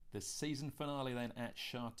The season finale then at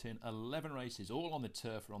Shartin. 11 races, all on the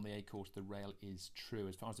turf or on the A course. The rail is true.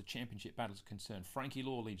 As far as the championship battles are concerned, Frankie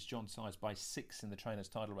Law leads John Size by 6 in the trainers'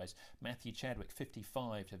 title race. Matthew Chadwick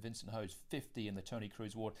 55 to Vincent Hose 50 in the Tony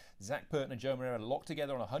Cruz Award. Zach Purton and Joe Moreira locked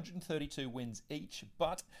together on 132 wins each,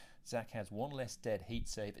 but Zach has one less dead heat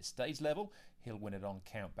save. It stays level. He'll win it on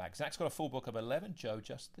countback. Zach's got a full book of 11. Joe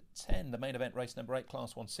just the 10. The main event race number 8,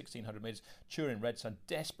 Class 1, 1600 metres. Turin Red Sun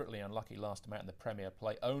desperately unlucky last time out in the Premier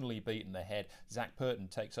Play. Only beaten ahead. Zach Purton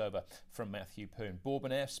takes over from Matthew Poon.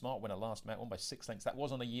 Bourbon smart winner last time out, won by 6 lengths. That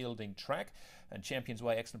was on a yielding track. And Champions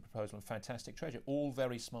Way, excellent proposal and fantastic treasure. All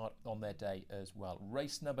very smart on their day as well.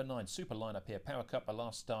 Race number 9, super lineup here. Power Cup, a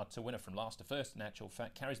last start to winner from last to first in actual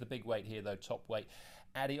fact. Carries the big weight here though, top weight.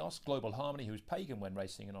 Adios, Global Harmony, who's pagan when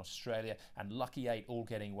racing in Australia, and Lucky 8 all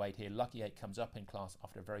getting weight here. Lucky 8 comes up in class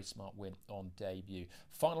after a very smart win on debut.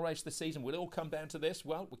 Final race of the season, will it all come down to this?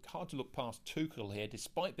 Well, we're hard to look past Tuchel here,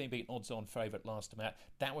 despite being beaten odds-on favourite last time out.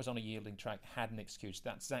 That was on a yielding track, had an excuse.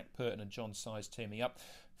 That's Zach Purton and John Size teaming up.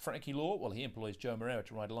 Frankie Law, well, he employs Joe Moreira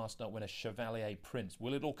to ride last night winner Chevalier Prince.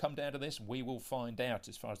 Will it all come down to this? We will find out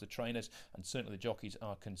as far as the trainers and certainly the jockeys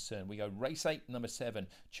are concerned. We go race 8, number 7,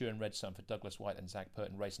 Turin Red Sun for Douglas White and Zach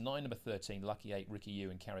Purton. Race 9, number 13, Lucky 8, Ricky Yu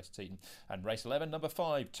and Karis Teeton. And race 11, number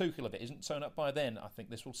 5, Tuchel. If it isn't sewn up by then, I think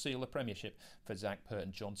this will seal the premiership for Zach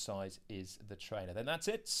Purton. John Size is the trainer. Then that's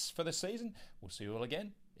it for the season. We'll see you all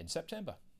again in September.